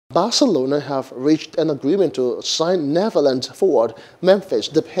Barcelona have reached an agreement to sign Netherlands forward Memphis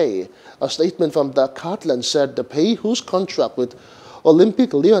Depay. A statement from the Catalans said Depay, whose contract with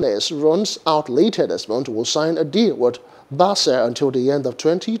Olympique Lyonnais runs out later this month, will sign a deal with Barca until the end of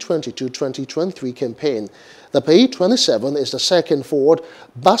 2022-2023 campaign. Depay, 27, is the second forward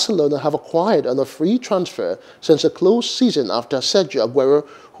Barcelona have acquired on a free transfer since a close season after Sergio Aguero,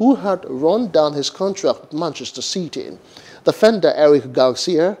 who had run down his contract with Manchester City. Defender Eric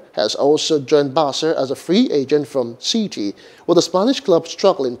Garcia has also joined Barca as a free agent from City, with the Spanish club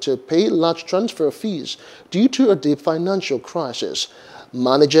struggling to pay large transfer fees due to a deep financial crisis.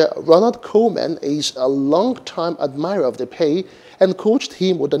 Manager Ronald Koeman is a long-time admirer of Depay and coached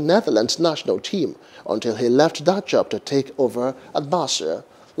him with the Netherlands national team until he left that job to take over at Barca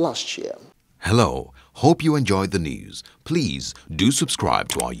last year. Hello, hope you enjoyed the news. Please do subscribe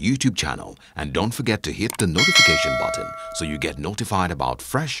to our YouTube channel and don't forget to hit the notification button so you get notified about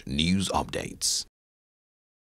fresh news updates.